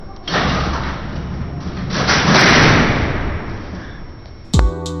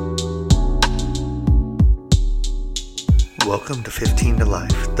Welcome to 15 to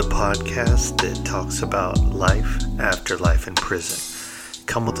Life, the podcast that talks about life after life in prison.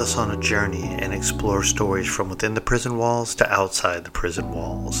 Come with us on a journey and explore stories from within the prison walls to outside the prison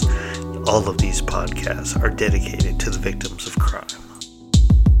walls. All of these podcasts are dedicated to the victims of crime.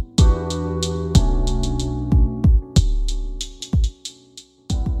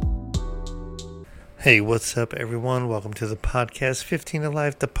 Hey, what's up, everyone? Welcome to the podcast 15 to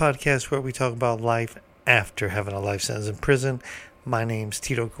Life, the podcast where we talk about life after having a life sentence in prison. My name's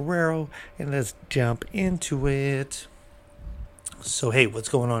Tito Guerrero, and let's jump into it. So, hey, what's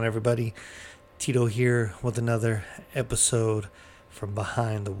going on, everybody? Tito here with another episode from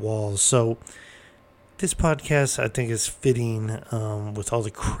Behind the Walls. So, this podcast, I think, is fitting with all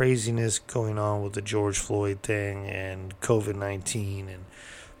the craziness going on with the George Floyd thing and COVID-19 and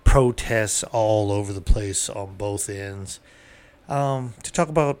protests all over the place on both ends. To talk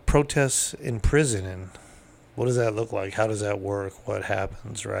about protests in prison and what does that look like? How does that work? What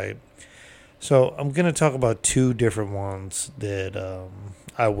happens, right? So I'm going to talk about two different ones that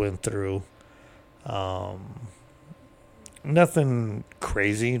I went through. Nothing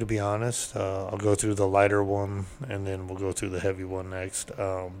crazy, to be honest. I'll go through the lighter one and then we'll go through the heavy one next.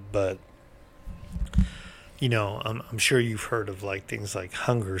 But you know, I'm sure you've heard of like things like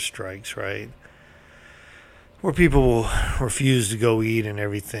hunger strikes, right? Where people will refuse to go eat and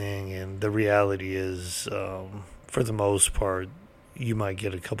everything. And the reality is, for the most part, you might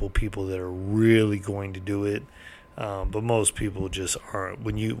get a couple people that are really going to do it. But most people just aren't.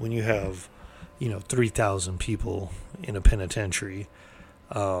 When you have, 3,000 people in a penitentiary,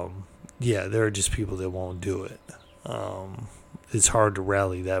 there are just people that won't do it. It's hard to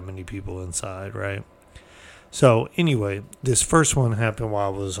rally that many people inside, right? So anyway, this first one happened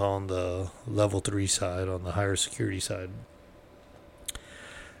while I was on the level 3 side, on the higher security side.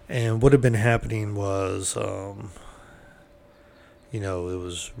 And what had been happening was, it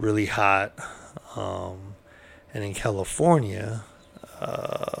was really hot. And in California,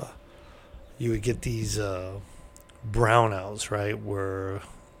 you would get these brownouts, right, where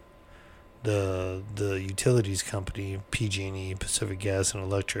the utilities company, PG&E, Pacific Gas and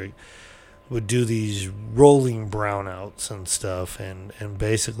Electric, would do these rolling brownouts and stuff, and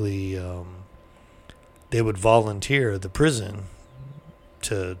basically they would volunteer the prison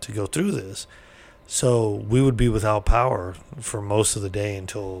to go through this. So we would be without power for most of the day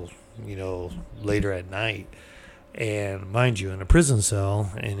until, later at night. And mind you, in a prison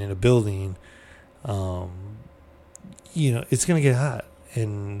cell and in a building, it's going to get hot.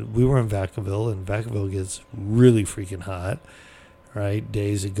 And we were in Vacaville, and Vacaville gets really freaking hot. Right,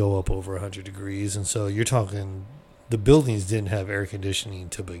 days that go up over 100 degrees, and so you're talking the buildings didn't have air conditioning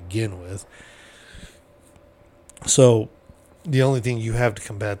to begin with. So the only thing you have to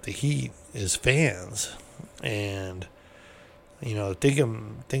combat the heat is fans, and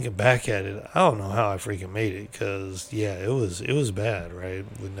thinking back at it, I don't know how I freaking made it, because it was bad, right,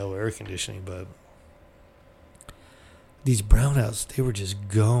 with no air conditioning. But these brownouts, they were just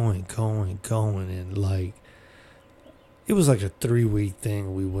going, and like. It was like a 3-week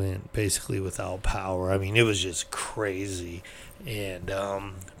thing. We went basically without power. I mean, it was just crazy. And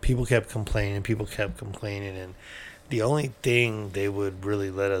people kept complaining. And the only thing they would really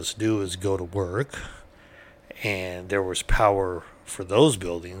let us do is go to work. And there was power for those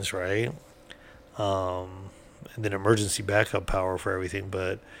buildings, right? And then emergency backup power for everything.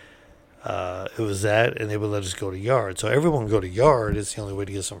 But it was that, and they would let us go to yard. So everyone go to yard. It's the only way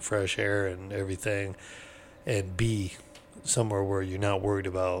to get some fresh air and everything. And be somewhere where you're not worried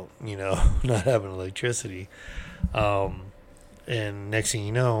about, not having electricity. And next thing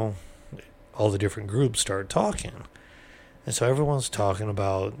you know, all the different groups start talking. And so everyone's talking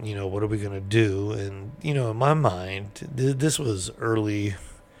about, what are we going to do? And, in my mind, this was early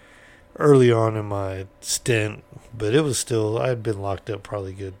on in my stint, but it was still, I had been locked up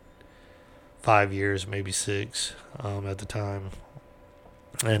probably a good 5 years, maybe 6 at the time.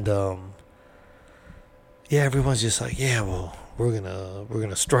 And, everyone's just like, well, we're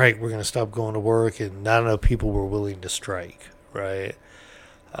gonna strike. We're gonna stop going to work, and not enough people were willing to strike, right?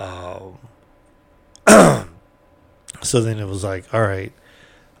 So then it was like, all right,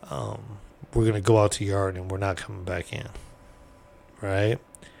 we're gonna go out to yard, and we're not coming back in, right?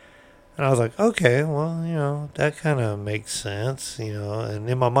 And I was like, okay, well, that kind of makes sense, And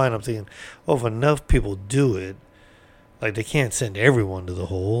in my mind, I'm thinking, well, if enough people do it. Like, they can't send everyone to the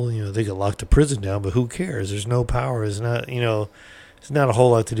hole. They could lock the prison down, but who cares? There's no power. It's not, it's not a whole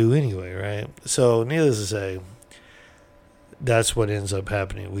lot to do anyway, right? So, needless to say, that's what ends up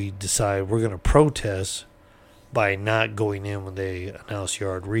happening. We decide we're going to protest by not going in when they announced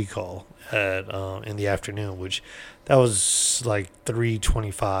yard recall at in the afternoon, which that was like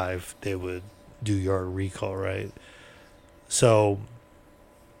 3:25. They would do yard recall, right? So,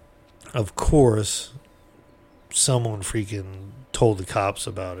 of course, someone freaking told the cops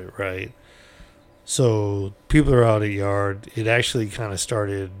about it, right? So people are out at yard. It actually kind of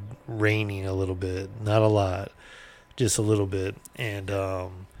started raining a little bit, not a lot, just a little bit, and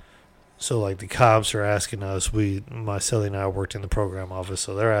so like the cops are asking us. My Sally and I worked in the program office,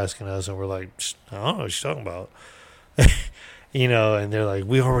 so they're asking us, and we're like, I don't know what you're talking about. And they're like,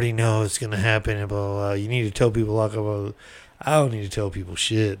 we already know it's gonna happen, and blah, blah, blah. You need to tell people lock up. I don't need to tell people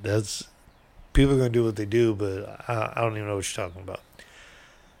shit. That's people are gonna do what they do, but I don't even know what you're talking about.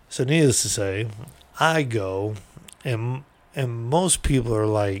 So needless to say, I go, and most people are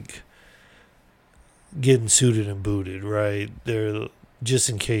like getting suited and booted, right? They're just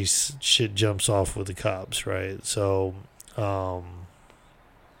in case shit jumps off with the cops, right? So,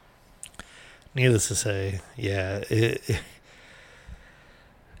 needless to say, yeah,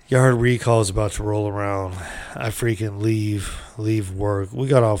 yard recall is about to roll around. I freaking leave work. We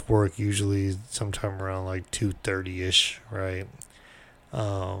got off work usually sometime around like 2:30 ish, right?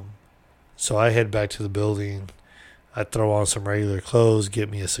 So I head back to the building. I throw on some regular clothes, get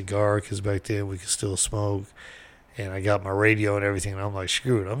me a cigar, because back then we could still smoke. And I got my radio and everything. And I'm like,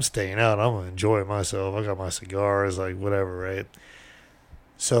 screw it, I'm staying out. I'm going to enjoy myself. I got my cigars, like whatever, right?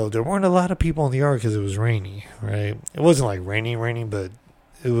 So there weren't a lot of people in the yard because it was rainy, right? It wasn't like raining, but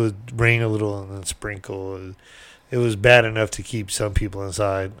it would rain a little and then sprinkle. It was bad enough to keep some people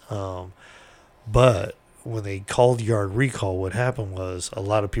inside. But when they called yard recall, what happened was a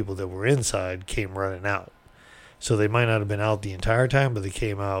lot of people that were inside came running out. So they might not have been out the entire time, but they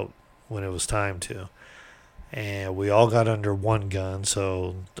came out when it was time to. And we all got under one gun.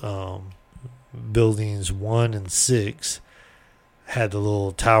 So buildings 1 and 6 had the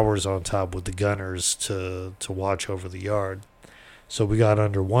little towers on top with the gunners to watch over the yard. So we got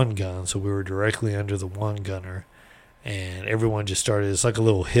under one gun. So we were directly under the one gunner. And everyone just started, it's like a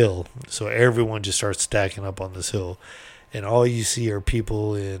little hill. So everyone just starts stacking up on this hill. And all you see are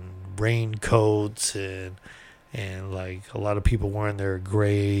people in raincoats and like a lot of people wearing their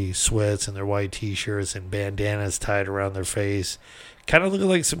gray sweats and their white t-shirts and bandanas tied around their face. Kind of looking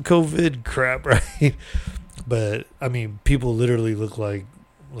like some COVID crap, right? But, I mean, people literally look like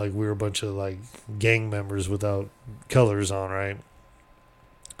we were a bunch of, like, gang members without colors on, right?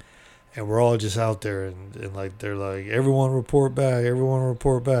 And we're all just out there, and like, they're like, everyone report back.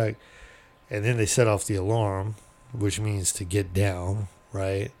 And then they set off the alarm, which means to get down,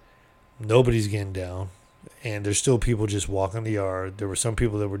 right? Nobody's getting down. And there's still people just walking the yard. There were some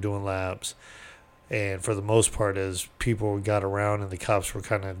people that were doing laps. And for the most part, as people got around and the cops were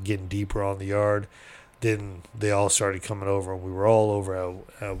kind of getting deeper on the yard, then they all started coming over. And we were all over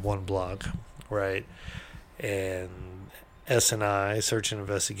at one block, right? And S&I, Search and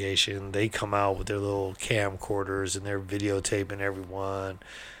Investigation, they come out with their little camcorders and they're videotaping everyone.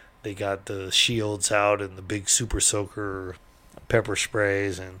 They got the shields out and the big super soaker pepper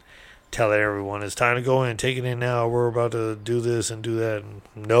sprays and telling everyone it's time to go in, take it in now. We're about to do this and do that. And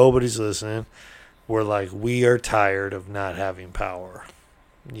nobody's listening. We're like, we are tired of not having power.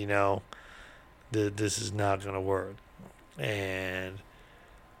 This is not going to work. And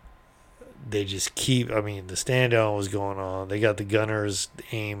they just keep, the stand down was going on. They got the gunners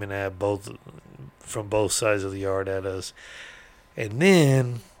aiming at from both sides of the yard at us. And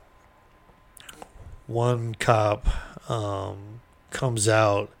then one cop comes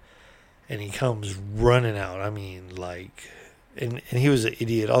out and he comes running out. And he was an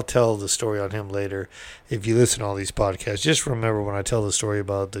idiot. I'll tell the story on him later. If you listen to all these podcasts, just remember when I tell the story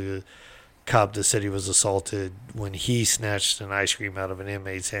about the cop that said he was assaulted when he snatched an ice cream out of an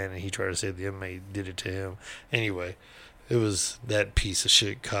inmate's hand and he tried to say the inmate did it to him. Anyway, it was that piece of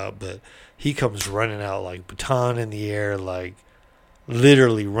shit cop, but he comes running out like baton in the air, like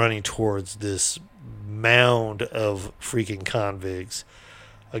literally running towards this mound of freaking convicts,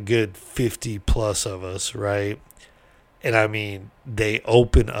 a good 50 plus of us, right? And they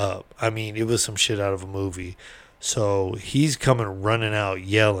open up. It was some shit out of a movie. So he's coming running out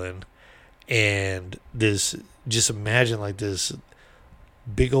yelling. And just imagine like this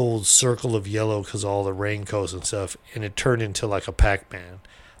big old circle of yellow because all the raincoats and stuff. And it turned into like a Pac-Man.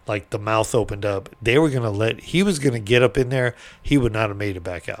 Like the mouth opened up. He was going to get up in there. He would not have made it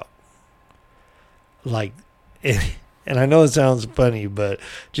back out. Like, and I know it sounds funny, but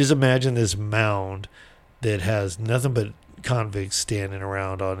just imagine this mound that has nothing but convicts standing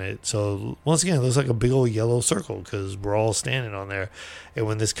around on it. So once again, it looks like a big old yellow circle because we're all standing on there. And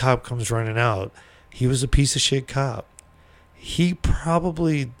when this cop comes running out, He was a piece of shit cop. He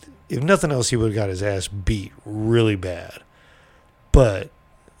probably, if nothing else, he would have got his ass beat really bad. But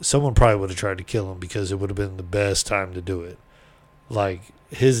someone probably would have tried to kill him because it would have been the best time to do it. Like,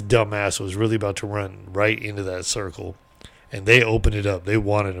 his dumb ass was really about to run right into that circle. And they opened it up. They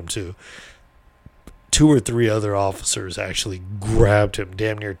wanted him to. 2 or 3 other officers actually grabbed him,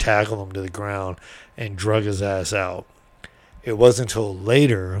 damn near tackled him to the ground, and drug his ass out. It wasn't until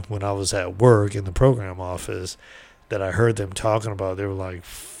later, when I was at work in the program office, that I heard them talking about it. They were like,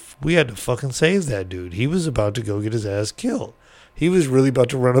 we had to fucking save that dude. He was about to go get his ass killed. He was really about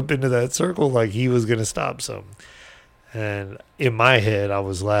to run up into that circle like he was going to stop something. And in my head, I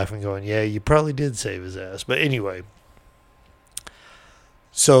was laughing, going, yeah, you probably did save his ass. But anyway,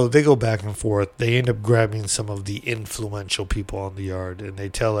 so they go back and forth. They end up grabbing some of the influential people on the yard, and they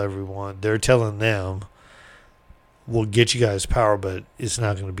tell everyone, they're telling them, we'll get you guys power, but it's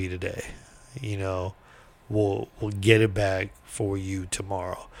not going to be today. You know, we'll get it back for you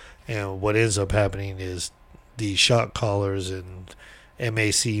tomorrow. And what ends up happening is the shot callers and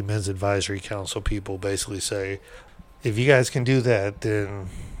MAC, Men's Advisory Council people, basically say, if you guys can do that, then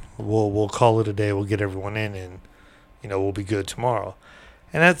we'll call it a day. We'll get everyone in, and we'll be good tomorrow.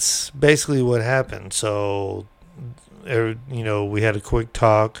 And that's basically what happened. So, we had a quick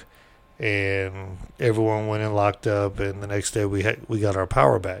talk, and everyone went and locked up. And the next day, we got our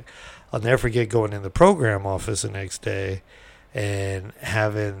power back. I'll never forget going in the program office the next day and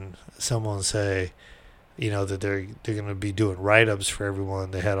having someone say, that they're going to be doing write-ups for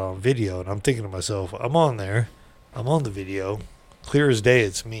everyone they had on video. And I'm thinking to myself, I'm on there. I'm on the video. Clear as day,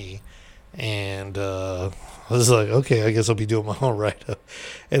 it's me. And I was like, okay, I guess I'll be doing my own write-up.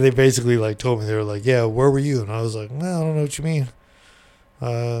 And they basically told me, they were like, yeah, where were you? And I was like, no, I don't know what you mean.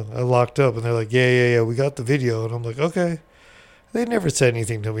 I locked up. And they're like, yeah, we got the video. And I'm like, okay. They never said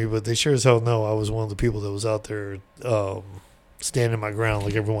anything to me, but they sure as hell know I was one of the people that was out there standing my ground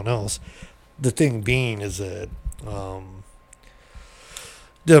like everyone else. The thing being is that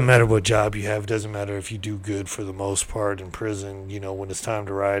doesn't matter what job you have. Doesn't matter if you do good for the most part in prison. When it's time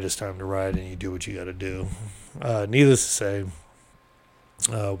to ride, it's time to ride, and you do what you got to do. Needless to say,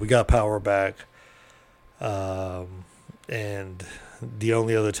 we got power back. And the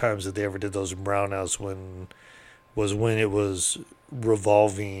only other times that they ever did those brownouts was when it was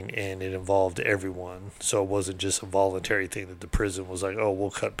revolving and it involved everyone. So it wasn't just a voluntary thing that the prison was like, oh,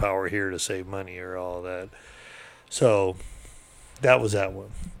 we'll cut power here to save money or all that. So that was that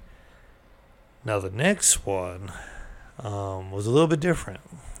one. Now the next one was a little bit different.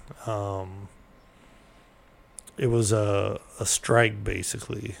 It was a strike,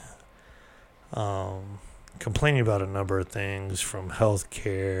 basically. Complaining about a number of things, from health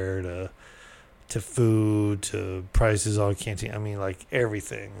care to food to prices on canteen. I mean,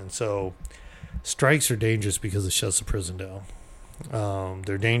 everything. And so strikes are dangerous because it shuts the prison down.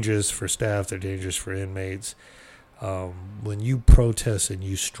 They're dangerous for staff. They're dangerous for inmates. When you protest and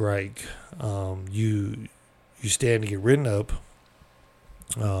you strike, you stand to get written up,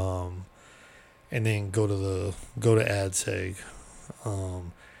 and then go to ADSEG,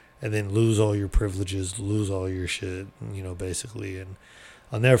 and then lose all your privileges, lose all your shit, basically. And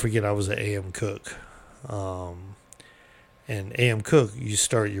I'll never forget, I was an AM cook, and AM cook, you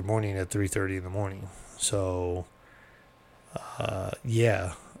start your morning at 3:30 in the morning. So,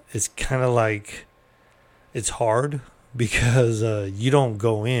 it's kind of it's hard because you don't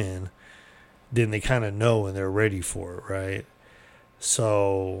go in, then they kind of know and they're ready for it, right?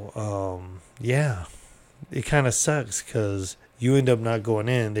 So, it kind of sucks because you end up not going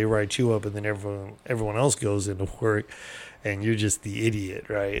in, they write you up, and then everyone else goes into work, and you're just the idiot,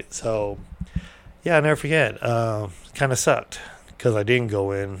 right? So, I'll never forget. Kind of sucked because I didn't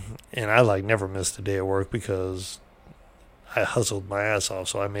go in, and I never missed a day of work because I hustled my ass off,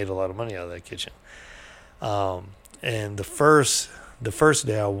 so I made a lot of money out of that kitchen. And the first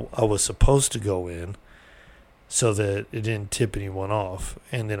day I was supposed to go in so that it didn't tip anyone off,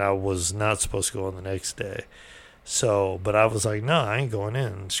 and then I was not supposed to go in the next day. So, but I was like, no, I ain't going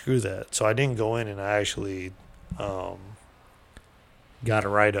in. Screw that. So I didn't go in, and I actually got a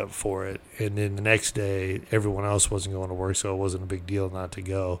write-up for it. And then the next day, everyone else wasn't going to work, so it wasn't a big deal not to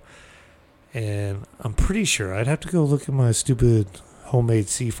go. And I'm pretty sure, I'd have to go look at my stupid homemade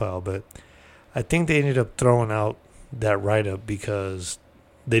C file, but I think they ended up throwing out that write-up because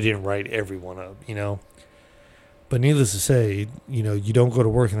they didn't write everyone up, But needless to say, you don't go to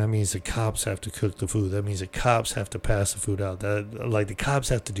work, and that means the cops have to cook the food. That means the cops have to pass the food out. The cops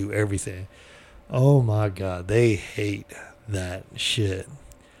have to do everything. Oh my God, they hate that shit.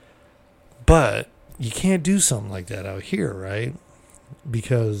 But you can't do something like that out here, right?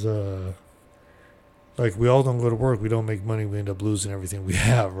 Because like, we all don't go to work. We don't make money. We end up losing everything we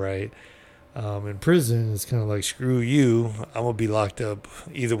have, right? In prison, it's kind of like, screw you. I'm going to be locked up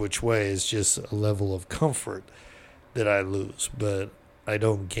either which way. It's just a level of comfort that I lose. But I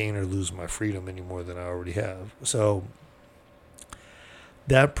don't gain or lose my freedom any more than I already have. So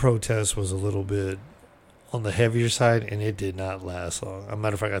that protest was a little bit on the heavier side, and it did not last long. As a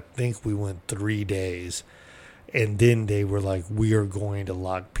matter of fact, I think we went 3 days, and then they were like, we are going to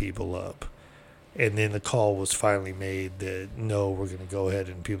lock people up. And then the call was finally made that, no, we're going to go ahead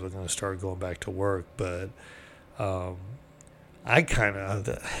and people are going to start going back to work. But I kind of,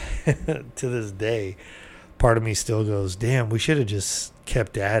 to this day, part of me still goes, damn, we should have just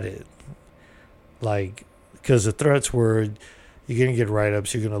kept at it. Like, because the threats were, you're going to get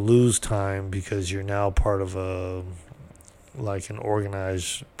write-ups, you're going to lose time because you're now part of an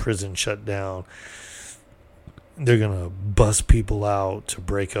organized prison shutdown. They're going to bust people out to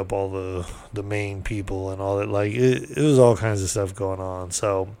break up all the main people and all that. Like, it was all kinds of stuff going on.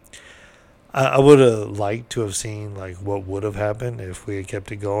 So I would have liked to have seen, like, what would have happened if we had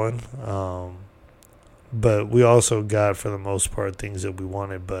kept it going. But we also got, for the most part, things that we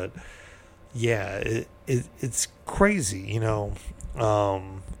wanted. But, yeah, it's crazy, you know.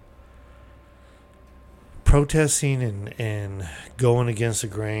 Protesting and going against the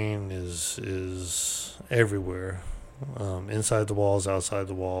grain is everywhere, inside the walls, outside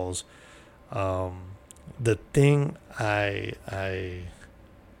the walls. The thing I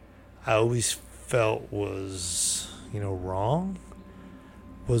always felt was, you know, wrong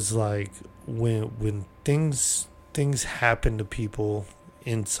was like when things happen to people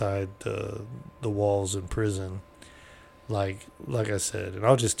inside the walls in prison. Like I said, and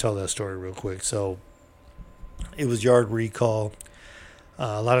I'll just tell that story real quick. So it was yard recall.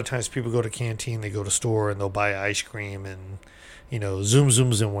 A lot of times people go to canteen, they go to store, and they'll buy ice cream and, you know, zoom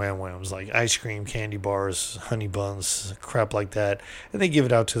zooms and wham whams, like ice cream, candy bars, honey buns, crap like that. And they give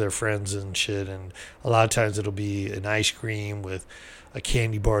it out to their friends and shit. And a lot of times it'll be an ice cream with a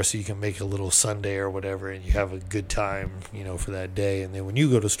candy bar so you can make a little sundae or whatever, and you have a good time, you know, for that day. And then when you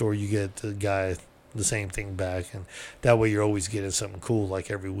go to the store, you get the guy the same thing back. And that way you're always getting something cool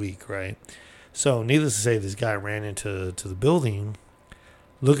like every week, right? So needless to say, this guy ran into the building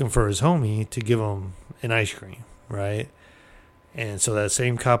looking for his homie to give him an ice cream, right? And so that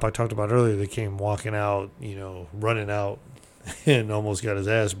same cop I talked about earlier that came walking out, you know, running out and almost got his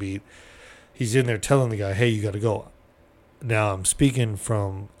ass beat, he's in there telling the guy, hey, you got to go. Now, I'm speaking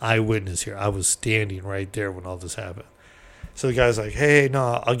from eyewitness here. I was standing right there when all this happened. So the guy's like, hey,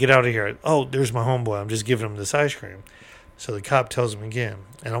 no, I'll get out of here. Oh, there's my homeboy. I'm just giving him this ice cream. So the cop tells him again,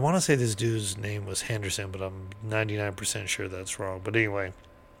 and I want to say this dude's name was Henderson, but I'm 99% sure that's wrong. But anyway,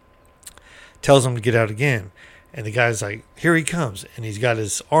 tells him to get out again. And the guy's like, here he comes. And he's got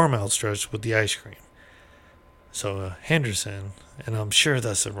his arm outstretched with the ice cream. So Henderson, and I'm sure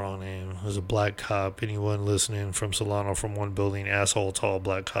that's the wrong name, was a black cop. Anyone listening from Solano from one building, asshole, tall,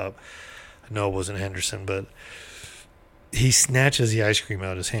 black cop. I know it wasn't Henderson, but he snatches the ice cream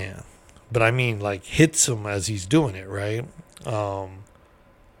out of his hand. But I mean, like, hits him as he's doing it, right?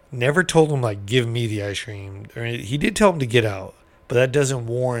 Never told him, like, give me the ice cream. He did tell him to get out, but that doesn't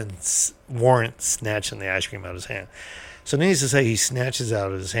warrant snatching the ice cream out of his hand. So needless to say, he snatches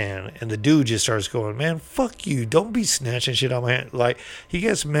out of his hand, and the dude just starts going, man, fuck you. Don't be snatching shit out of my hand. Like, he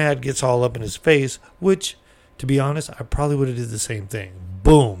gets mad, gets all up in his face, which, to be honest, I probably would have did the same thing.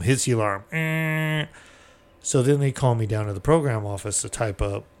 Boom, hits the alarm. So then they call me down to the program office to type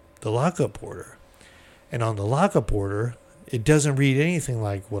up the lockup order. And on the lockup order, it doesn't read anything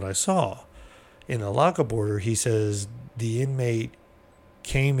like what I saw. In the lockup order, he says the inmate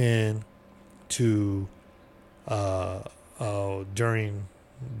came in to during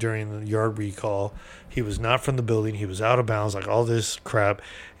the yard recall. He was not from the building. He was out of bounds, like all this crap.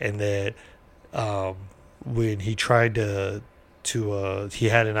 And that when he tried to he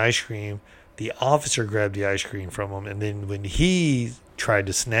had an ice cream, the officer grabbed the ice cream from him. And then when he tried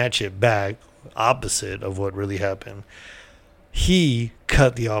to snatch it back, opposite of what really happened, he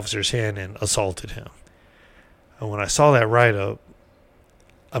cut the officer's hand and assaulted him. And when I saw that write-up,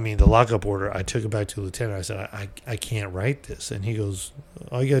 the lockup order, I took it back to the lieutenant. I said, I can't write this. And he goes,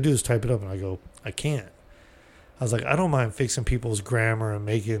 all you got to do is type it up. And I go, I can't. I was like, I don't mind fixing people's grammar and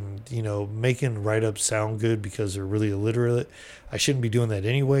making write-ups sound good because they're really illiterate. I shouldn't be doing that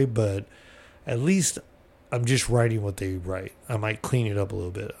anyway, but at least I'm just writing what they write. I might clean it up a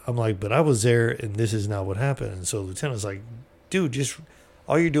little bit. I'm like, but I was there and this is not what happened. And so the lieutenant's like, dude, just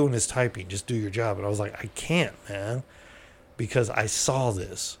all you're doing is typing. Just do your job. And I was like, I can't, man, because I saw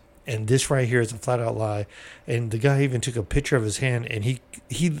this. And this right here is a flat out lie. And the guy even took a picture of his hand, and he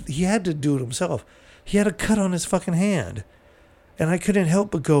had to do it himself. He had a cut on his fucking hand. And I couldn't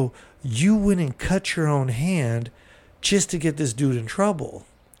help but go, you went and cut your own hand just to get this dude in trouble.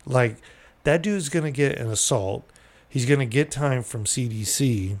 Like, that dude's going to get an assault. He's going to get time from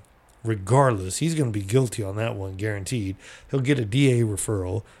CDC regardless. He's going to be guilty on that one, guaranteed. He'll get a DA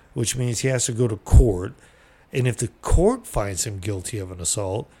referral, which means he has to go to court. And if the court finds him guilty of an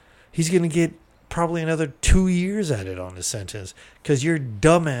assault, he's going to get probably another 2 years at it on his sentence because your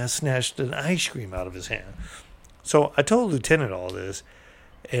dumbass snatched an ice cream out of his hand. So I told Lieutenant all this,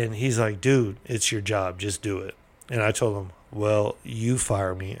 and he's like, dude, it's your job. Just do it. And I told him, well, you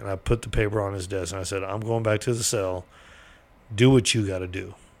fire me. And I put the paper on his desk, and I said, I'm going back to the cell. Do what you got to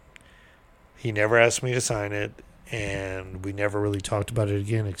do. He never asked me to sign it, and we never really talked about it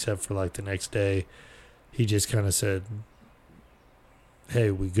again except for like the next day. He just kind of said,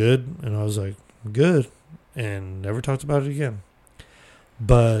 hey, we good? And I was like, good. And never talked about it again.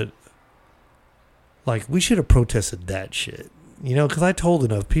 But like, we should have protested that shit, you know, because I told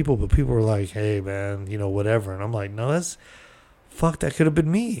enough people, but people were like, hey, man, you know, whatever. And I'm like, no, that could have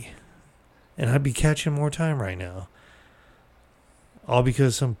been me. And I'd be catching more time right now. All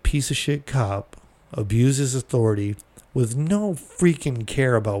because some piece of shit cop abused his authority with no freaking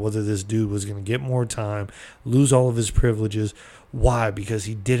care about whether this dude was going to get more time, lose all of his privileges. Why? Because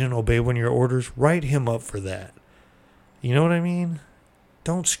he didn't obey one of your orders? Write him up for that. You know what I mean?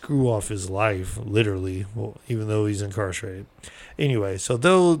 Don't screw off his life, literally, well, even though he's incarcerated. Anyway, so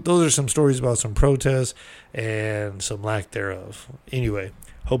those are some stories about some protests and some lack thereof. Anyway,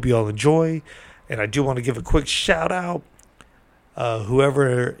 hope you all enjoy. And I do want to give a quick shout out.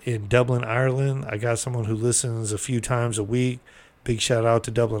 Whoever in Dublin, Ireland, I got someone who listens a few times a week. Big shout out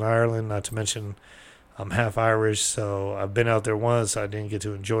to Dublin, Ireland, not to mention I'm half Irish, so I've been out there once. I didn't get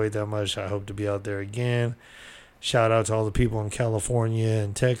to enjoy it that much. I hope to be out there again. Shout out to all the people in California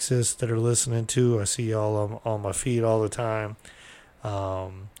and Texas that are listening to. I see y'all on my feed all the time.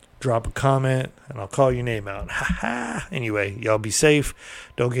 Drop a comment, and I'll call your name out. Ha ha. Anyway, y'all be safe.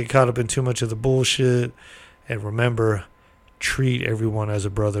 Don't get caught up in too much of the bullshit. And remember, treat everyone as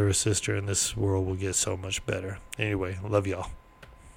a brother or sister, and this world will get so much better. Anyway, love y'all.